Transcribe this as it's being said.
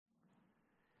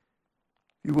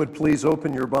You would please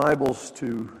open your Bibles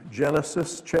to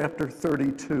Genesis chapter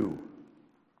 32.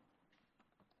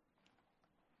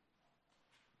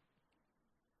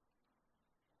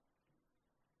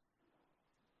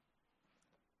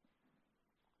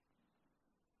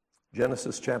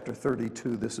 Genesis chapter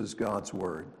 32, this is God's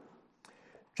word.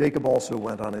 Jacob also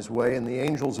went on his way, and the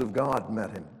angels of God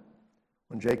met him.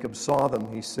 When Jacob saw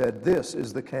them, he said, "This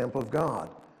is the camp of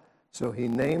God." So he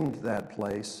named that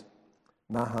place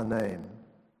Mahanaim.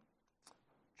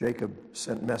 Jacob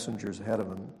sent messengers ahead of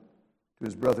him to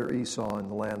his brother Esau in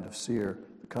the land of Seir,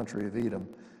 the country of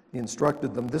Edom. He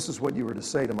instructed them, "This is what you are to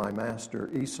say to my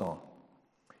master Esau.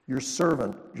 Your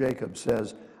servant Jacob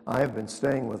says, I have been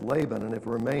staying with Laban and have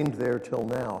remained there till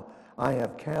now. I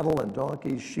have cattle and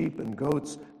donkeys, sheep and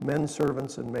goats, men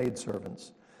servants and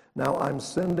maidservants. Now I'm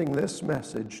sending this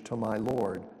message to my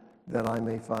Lord, that I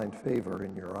may find favor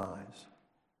in your eyes."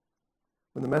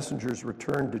 When the messengers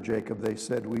returned to Jacob, they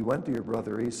said, "We went to your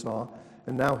brother Esau,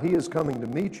 and now he is coming to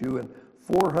meet you, and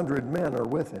 400 men are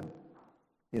with him."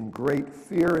 In great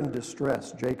fear and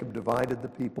distress, Jacob divided the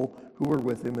people who were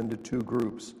with him into two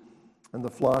groups, and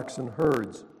the flocks and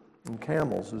herds and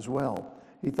camels as well.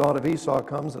 He thought, if Esau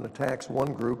comes and attacks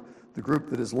one group, the group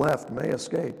that is left may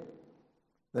escape.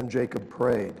 Then Jacob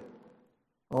prayed,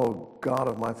 "O God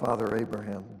of my father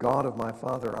Abraham, God of my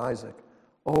father Isaac,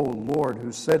 O Lord,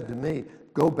 who said to me,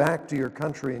 'Go back to your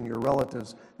country and your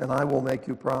relatives, and I will make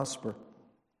you prosper.'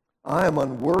 I am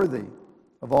unworthy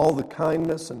of all the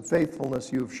kindness and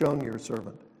faithfulness you have shown your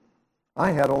servant.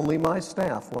 I had only my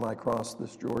staff when I crossed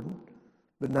this Jordan,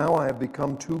 but now I have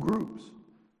become two groups.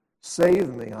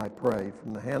 Save me, I pray,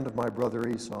 from the hand of my brother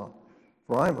Esau,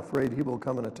 for I am afraid he will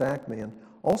come and attack me, and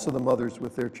also the mothers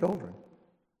with their children.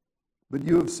 But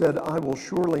you have said, 'I will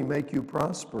surely make you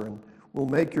prosper, and will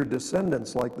make your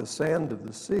descendants like the sand of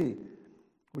the sea,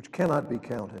 which cannot be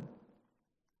counted.'"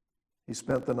 He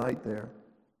spent the night there,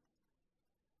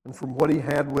 and from what he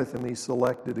had with him, he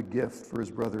selected a gift for his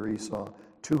brother Esau: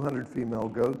 200 female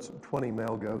goats and 20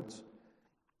 male goats,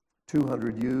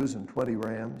 200 ewes and 20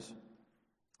 rams,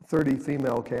 30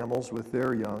 female camels with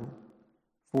their young,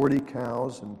 40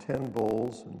 cows and 10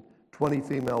 bulls, and 20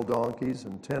 female donkeys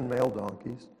and 10 male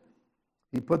donkeys.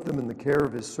 He put them in the care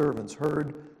of his servants,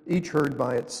 each herd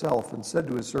by itself, and said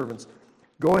to his servants,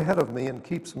 "Go ahead of me and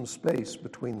keep some space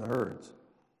between the herds."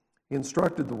 He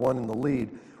instructed the one in the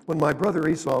lead, "When my brother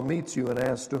Esau meets you and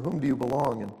asks, 'To whom do you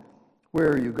belong, and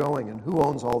where are you going, and who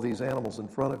owns all these animals in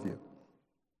front of you?'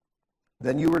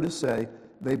 then you are to say,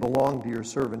 'They belong to your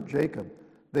servant Jacob.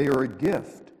 They are a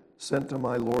gift sent to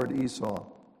my lord Esau,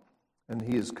 and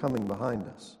he is coming behind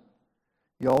us.'"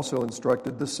 He also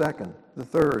instructed the second, the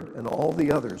third, and all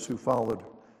the others who followed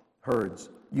herds,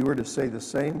 "You are to say the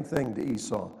same thing to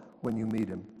Esau when you meet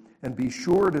him, and be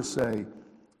sure to say,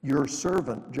 'Your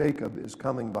servant Jacob is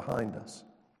coming behind us.'"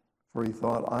 For he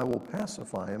thought, "I will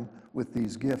pacify him with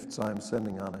these gifts I am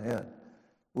sending on ahead.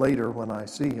 Later, when I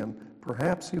see him,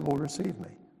 perhaps he will receive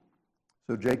me."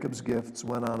 So Jacob's gifts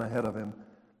went on ahead of him,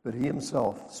 but he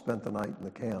himself spent the night in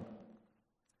the camp.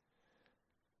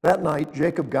 That night,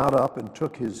 Jacob got up and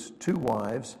took his 2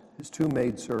 wives, his 2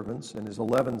 maidservants, and his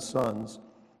 11 sons,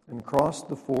 and crossed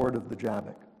the ford of the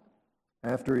Jabbok.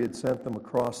 After he had sent them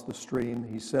across the stream,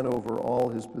 he sent over all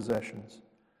his possessions.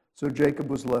 So Jacob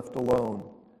was left alone,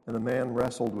 and a man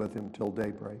wrestled with him till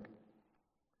daybreak.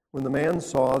 When the man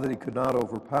saw that he could not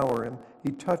overpower him,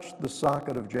 he touched the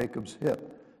socket of Jacob's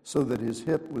hip, so that his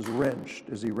hip was wrenched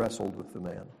as he wrestled with the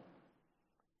man.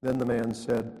 Then the man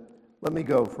said, "Let me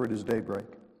go, for it is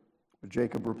daybreak." But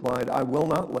Jacob replied, "I will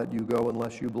not let you go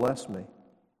unless you bless me."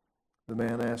 The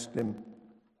man asked him,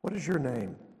 "What is your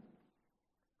name?"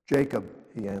 "Jacob,"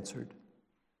 he answered.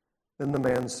 Then the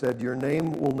man said, "Your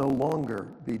name will no longer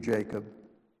be Jacob,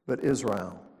 but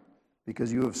Israel,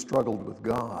 because you have struggled with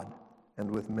God and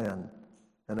with men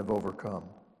and have overcome."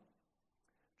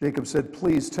 Jacob said,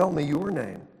 "Please tell me your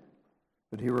name."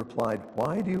 But he replied,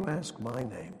 "Why do you ask my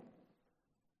name?"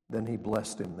 Then he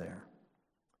blessed him there.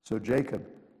 So Jacob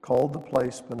called the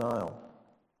place Peniel,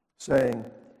 saying,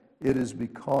 "It is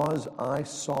because I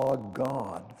saw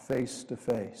God face to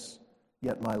face,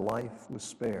 yet my life was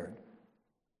spared."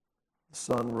 The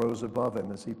sun rose above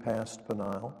him as he passed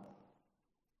Peniel,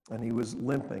 and he was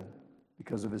limping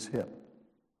because of his hip.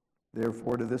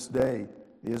 Therefore, to this day,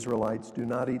 the Israelites do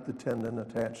not eat the tendon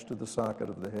attached to the socket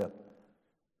of the hip,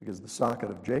 because the socket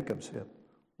of Jacob's hip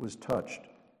was touched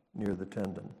near the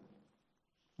tendon.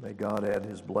 May God add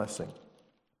his blessing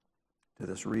to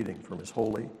this reading from his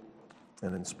holy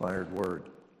and inspired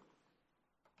word.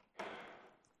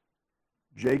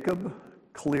 Jacob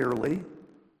clearly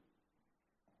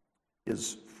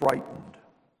is frightened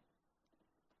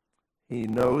He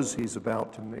knows he's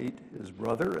about to meet his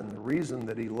brother, and the reason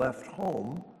that he left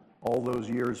home all those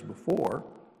years before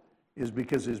is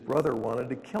because his brother wanted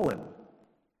to kill him.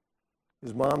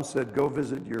 His mom said, go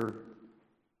visit your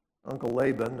Uncle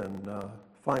Laban and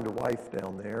find a wife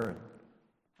down there, and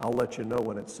I'll let you know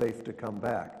when it's safe to come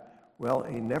back. Well,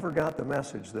 he never got the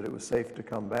message that it was safe to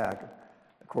come back,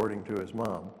 according to his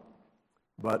mom.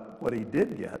 But what he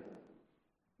did get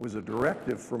was a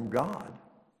directive from God.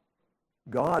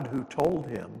 God who told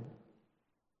him,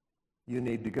 you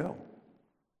need to go.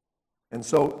 And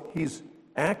so he's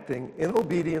acting in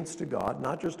obedience to God,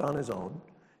 not just on his own.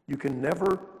 You can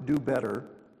never do better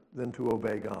than to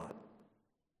obey God.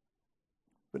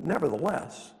 But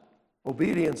nevertheless,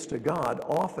 obedience to God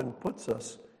often puts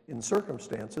us in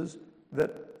circumstances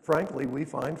that, frankly, we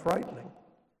find frightening.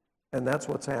 And that's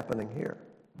what's happening here.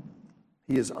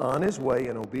 He is on his way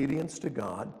in obedience to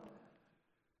God,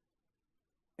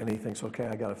 and he thinks, okay,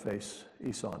 I got to face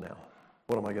Esau now.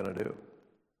 What am I going to do?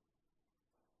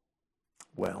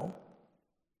 Well,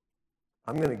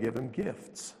 I'm going to give him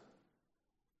gifts.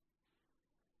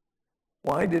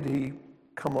 Why did he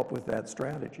come up with that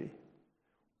strategy?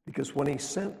 Because when he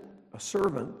sent a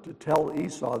servant to tell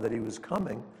Esau that he was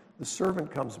coming, the servant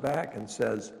comes back and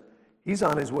says, he's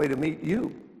on his way to meet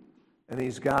you, and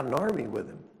he's got an army with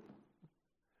him.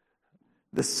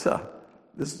 This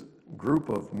group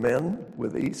of men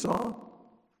with Esau,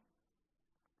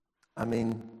 I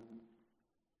mean,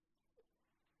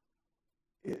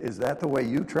 is that the way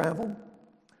you travel?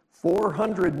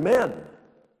 400 men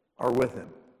are with him.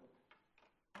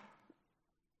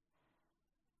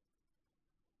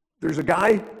 There's a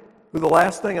guy who the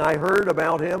last thing I heard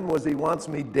about him was he wants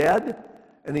me dead,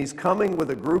 and he's coming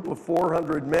with a group of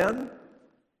 400 men.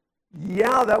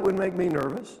 Yeah, that would make me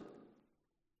nervous.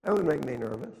 That would make me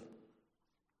nervous.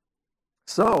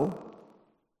 So,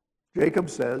 Jacob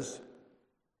says,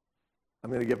 I'm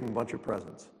going to give him a bunch of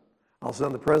presents. I'll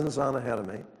send the presents on ahead of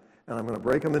me, and I'm going to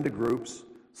break them into groups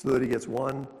so that he gets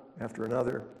one after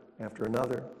another, after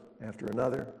another, after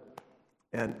another.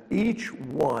 And each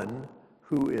one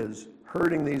who is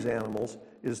herding these animals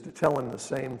is to tell him the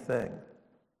same thing.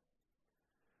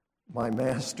 My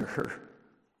master,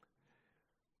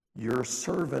 your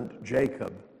servant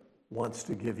Jacob wants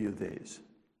to give you these.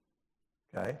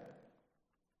 Okay?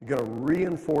 You're going to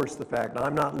reinforce the fact,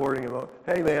 I'm not lording him over.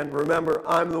 Hey man, remember,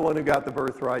 I'm the one who got the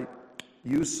birthright.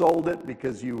 You sold it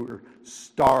because you were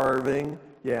starving.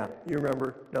 Yeah, you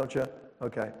remember, don't you?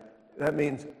 Okay. That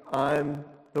means I'm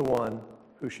the one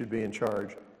who should be in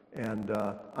charge. And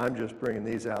I'm just bringing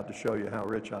these out to show you how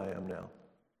rich I am now.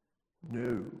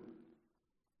 No.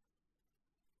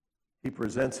 He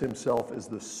presents himself as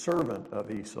the servant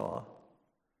of Esau.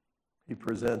 He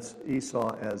presents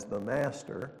Esau as the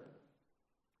master.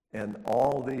 And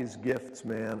all these gifts,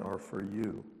 man, are for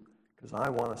you, because I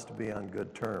want us to be on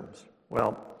good terms.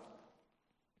 Well,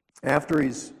 after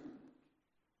he's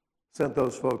sent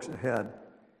those folks ahead,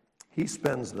 he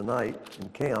spends the night in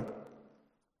camp,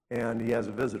 and he has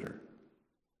a visitor.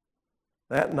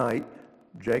 That night,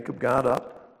 Jacob got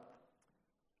up,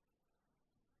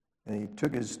 and he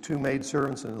took his 2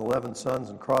 maidservants and 11 sons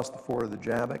and crossed the ford of the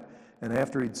Jabbok. And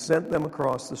after he'd sent them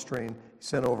across the stream, he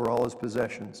sent over all his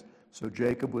possessions. So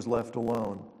Jacob was left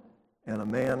alone, and a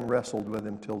man wrestled with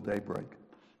him till daybreak.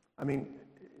 I mean,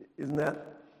 isn't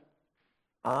that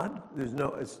odd?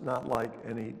 It's not like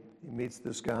he meets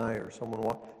this guy or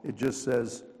someone it just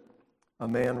says a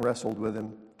man wrestled with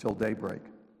him till daybreak.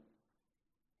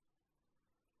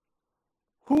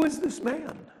 Who is this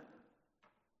man?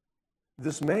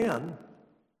 This man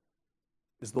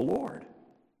is the Lord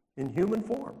in human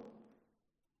form.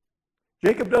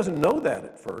 Jacob doesn't know that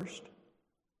at first.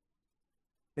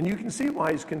 And you can see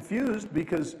why he's confused,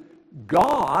 because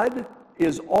God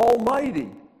is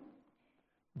almighty.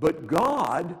 But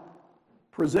God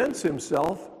presents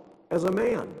himself as a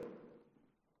man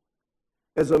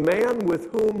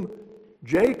with whom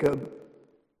Jacob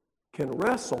can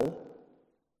wrestle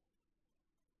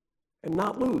and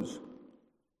not lose.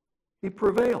 He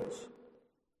prevails.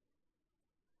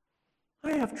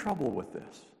 I have trouble with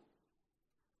this.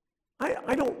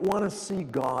 I don't want to see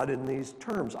God in these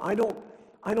terms. I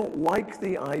don't like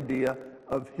the idea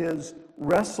of his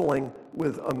wrestling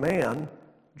with a man,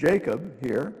 Jacob,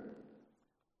 here.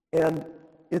 And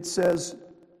it says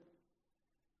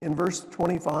in verse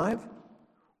 25,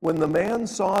 when the man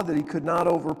saw that he could not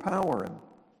overpower him.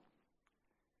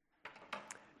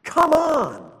 Come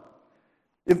on!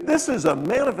 If this is a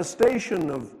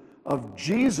manifestation of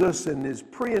Jesus in his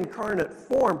pre-incarnate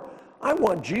form, I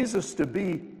want Jesus to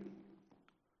be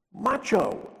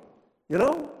macho, you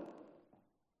know?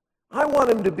 I want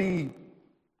him to be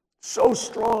so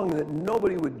strong that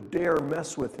nobody would dare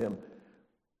mess with him.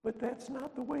 But that's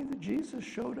not the way that Jesus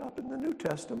showed up in the New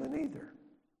Testament either.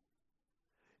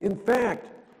 In fact,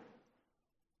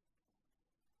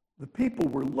 the people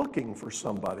were looking for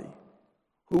somebody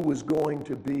who was going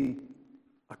to be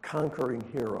a conquering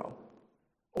hero,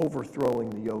 overthrowing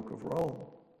the yoke of Rome.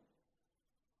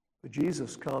 But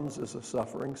Jesus comes as a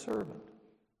suffering servant.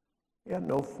 He had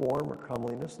no form or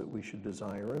comeliness that we should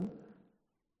desire him.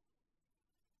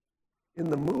 In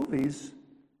the movies,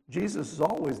 Jesus is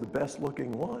always the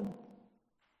best-looking one,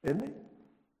 isn't he?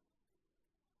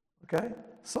 Okay?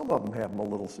 Some of them have him a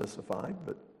little sissified,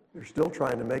 but they're still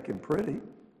trying to make him pretty.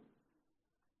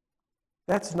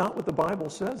 That's not what the Bible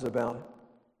says about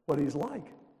what he's like.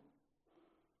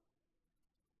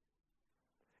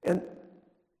 And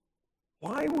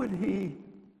why would he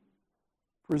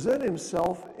present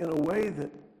himself in a way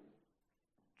that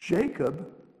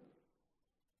Jacob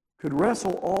could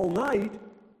wrestle all night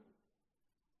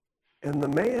and the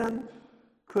man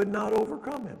could not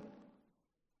overcome him?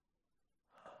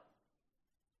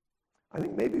 I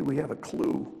think maybe we have a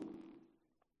clue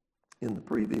in the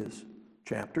previous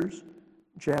chapters.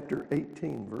 Chapter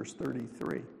 18, verse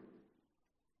 33.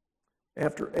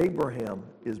 After Abraham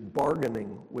is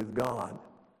bargaining with God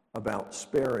about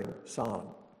sparing Sodom,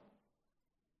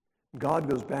 God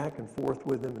goes back and forth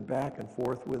with him and back and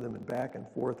forth with him and back and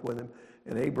forth with him,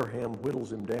 and Abraham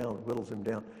whittles him down, whittles him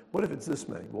down. What if it's this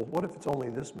many? Well, what if it's only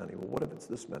this many? Well, what if it's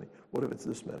this many? What if it's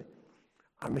this many?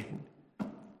 I mean,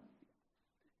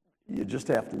 you just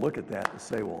have to look at that and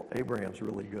say, well, Abraham's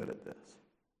really good at this.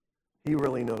 He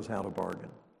really knows how to bargain.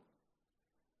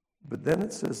 But then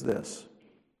it says this: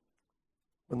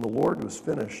 when the Lord was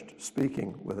finished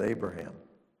speaking with Abraham,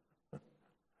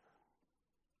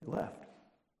 he left.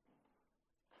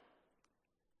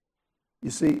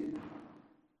 You see,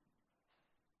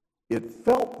 it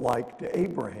felt like to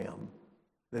Abraham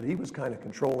that he was kind of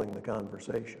controlling the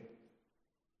conversation.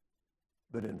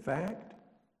 But in fact,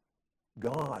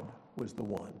 God was the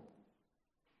one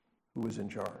who was in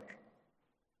charge.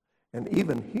 And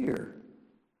even here,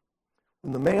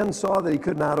 when the man saw that he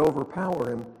could not overpower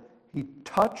him, he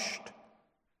touched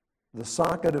the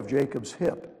socket of Jacob's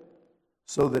hip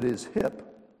so that his hip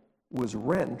was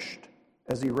wrenched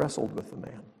as he wrestled with the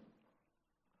man.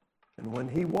 And when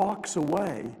he walks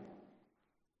away,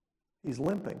 he's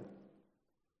limping.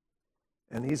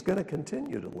 And he's going to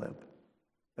continue to limp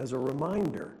as a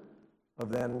reminder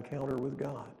of that encounter with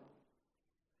God.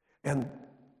 And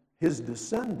his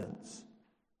descendants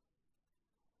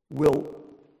will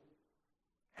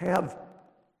have,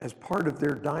 as part of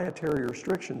their dietary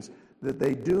restrictions, that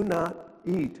they do not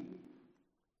eat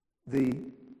the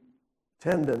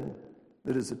tendon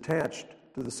that is attached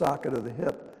to the socket of the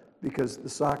hip, because the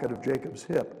socket of Jacob's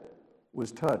hip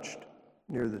was touched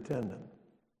near the tendon.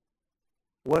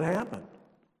 What happened?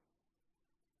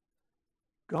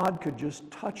 God could just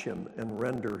touch him and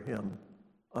render him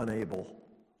unable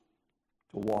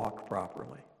to walk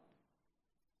properly.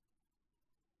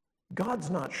 God's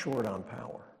not short on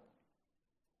power.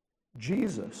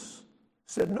 Jesus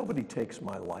said, "Nobody takes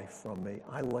my life from me.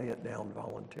 I lay it down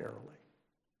voluntarily."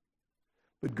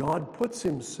 But God puts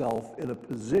himself in a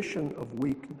position of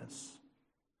weakness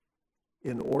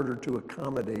in order to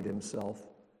accommodate himself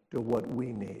to what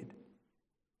we need.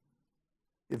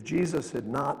 If Jesus had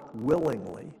not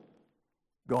willingly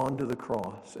gone to the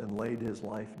cross and laid his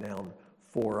life down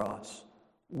for us,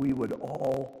 we would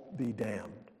all be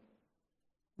damned.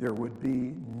 There would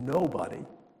be nobody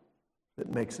that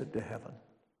makes it to heaven,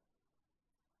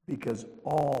 because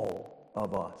all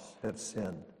of us have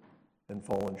sinned and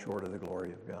fallen short of the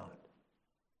glory of God.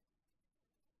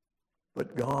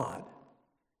 But God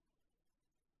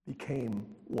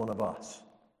became one of us,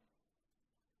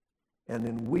 and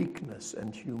in weakness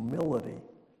and humility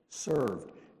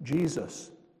served.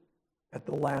 Jesus, at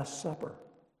the Last Supper,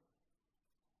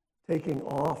 taking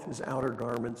off his outer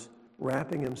garments,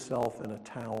 wrapping himself in a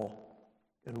towel,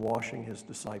 and washing his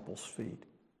disciples' feet.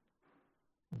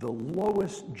 The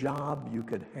lowest job you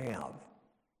could have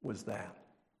was that.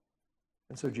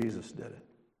 And so Jesus did it,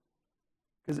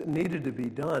 because it needed to be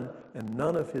done, and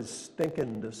none of his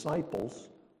stinking disciples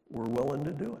were willing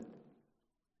to do it.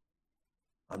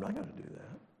 I'm not going to do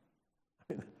that.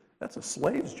 I mean, that's a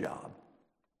slave's job.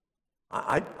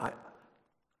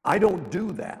 I don't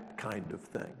do that kind of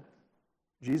thing.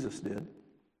 Jesus did.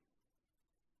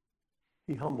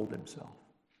 He humbled himself.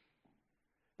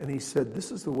 And he said,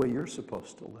 this is the way you're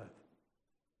supposed to live.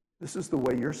 This is the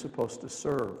way you're supposed to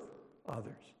serve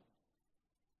others.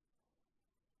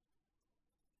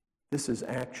 This is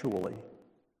actually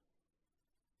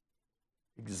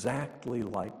exactly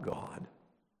like God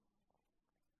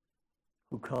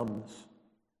who comes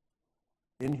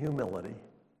in humility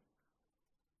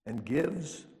and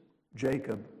gives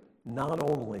Jacob not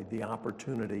only the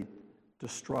opportunity to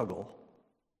struggle,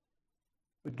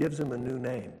 but gives him a new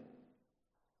name.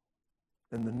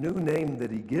 And the new name that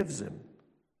he gives him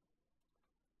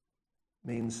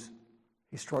means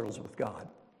he struggles with God.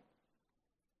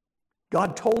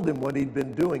 God told him what he'd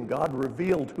been doing. God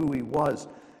revealed who he was.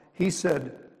 He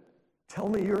said, "Tell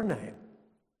me your name."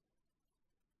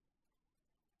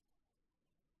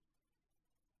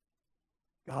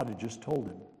 God had just told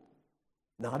him,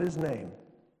 not his name,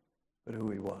 but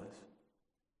who he was.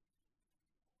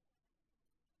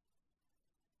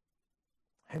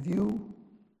 Have you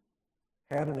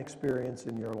had an experience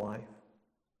in your life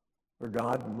where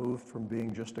God moved from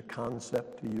being just a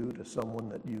concept to you to someone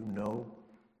that you know,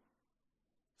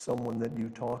 someone that you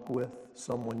talk with,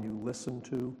 someone you listen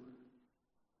to?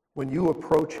 When you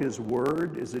approach his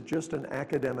word, is it just an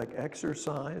academic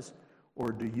exercise,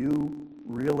 or do you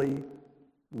really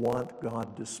want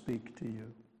God to speak to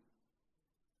you?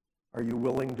 Are you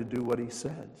willing to do what he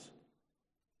says?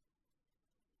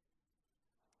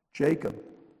 Jacob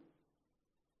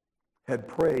had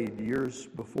prayed years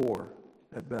before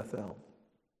at Bethel.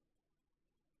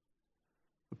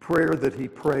 The prayer that he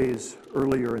prays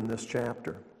earlier in this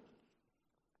chapter.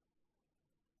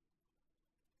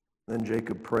 Then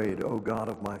Jacob prayed, "O God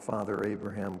of my father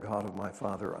Abraham, God of my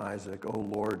father Isaac, O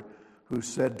Lord, who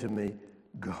said to me,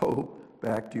 'Go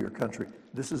back to your country.'"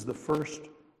 This is the first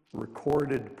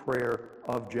recorded prayer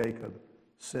of Jacob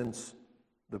since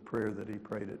the prayer that he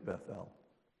prayed at Bethel.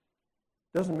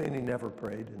 Doesn't mean he never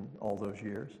prayed in all those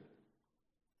years,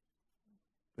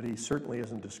 but he certainly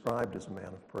isn't described as a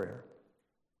man of prayer.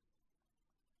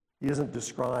 He isn't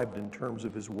described in terms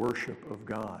of his worship of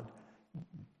God.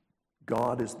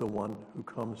 God is the one who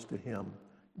comes to him.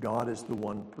 God is the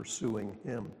one pursuing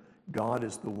him. God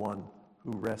is the one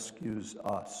who rescues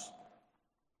us.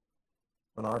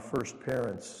 When our first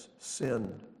parents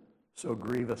sinned so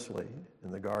grievously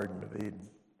in the Garden of Eden,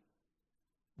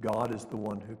 God is the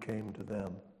one who came to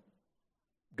them.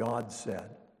 God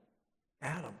said,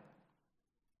 "Adam,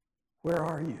 where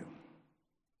are you?"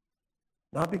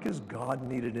 Not because God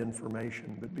needed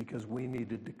information, but because we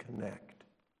needed to connect.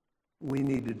 We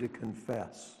needed to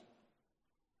confess.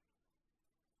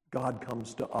 God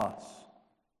comes to us.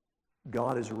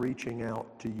 God is reaching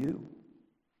out to you.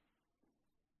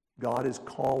 God is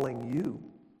calling you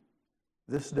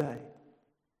this day.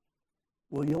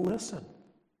 Will you listen?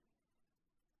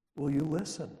 Will you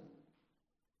listen?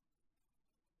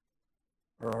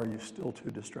 Or are you still too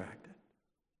distracted?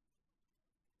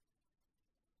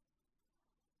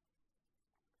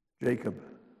 Jacob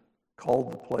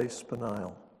called the place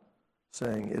Peniel,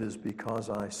 saying, "It is because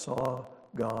I saw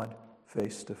God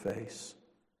face to face,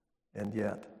 and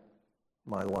yet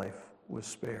my life was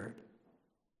spared."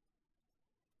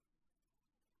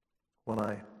 When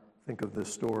I think of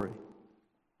this story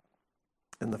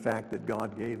and the fact that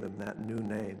God gave him that new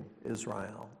name,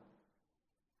 Israel,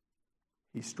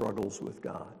 he struggles with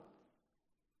God.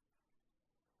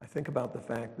 I think about the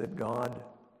fact that God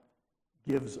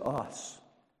gives us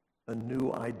a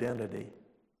new identity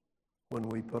when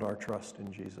we put our trust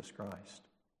in Jesus Christ.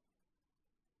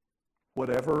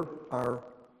 Whatever our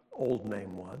old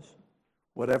name was,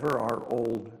 whatever our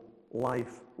old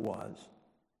life was,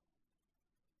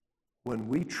 when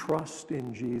we trust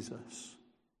in Jesus,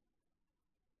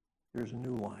 there's a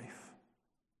new life.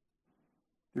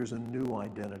 There's a new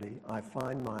identity. I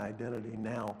find my identity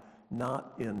now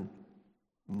not in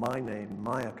my name,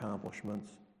 my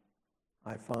accomplishments.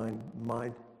 I find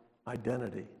my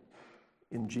identity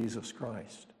in Jesus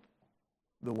Christ,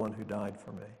 the one who died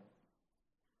for me.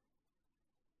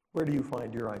 Where do you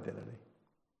find your identity?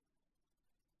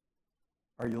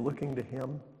 Are you looking to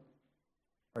him?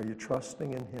 Are you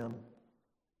trusting in him?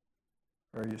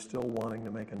 Or are you still wanting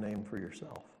to make a name for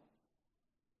yourself?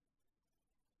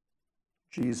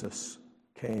 Jesus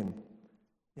came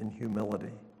in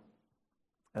humility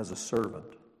as a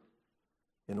servant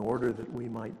in order that we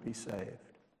might be saved.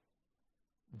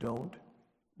 Don't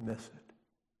miss it.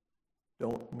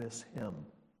 Don't miss him.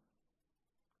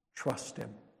 Trust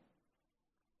him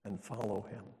and follow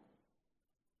him.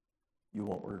 You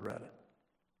won't regret it.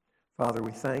 Father,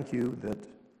 we thank you that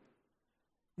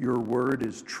your word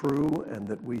is true and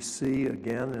that we see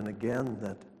again and again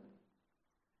that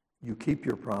you keep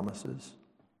your promises.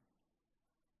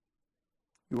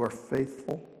 You are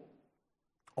faithful,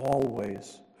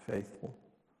 always faithful.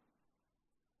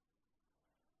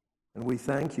 And we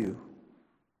thank you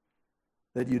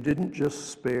that you didn't just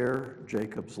spare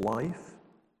Jacob's life,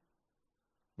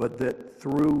 but that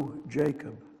through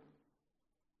Jacob,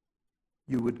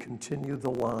 you would continue the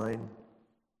line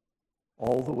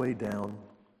all the way down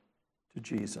to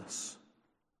Jesus,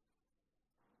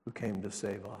 who came to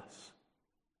save us.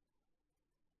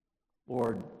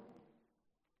 Lord,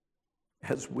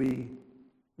 as we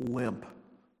limp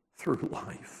through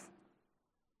life,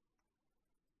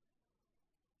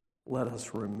 let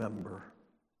us remember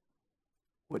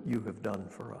what you have done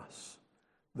for us.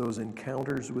 Those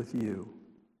encounters with you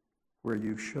where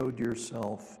you showed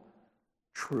yourself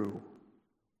true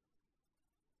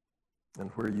and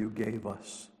where you gave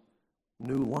us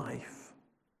new life,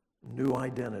 new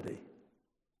identity.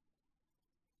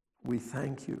 We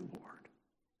thank you, Lord,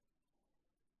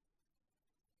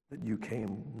 that you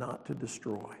came not to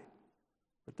destroy,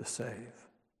 but to save.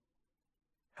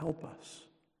 Help us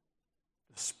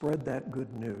to spread that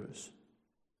good news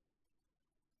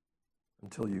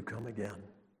until you come again.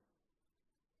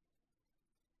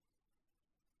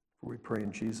 For we pray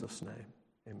in Jesus' name,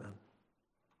 amen.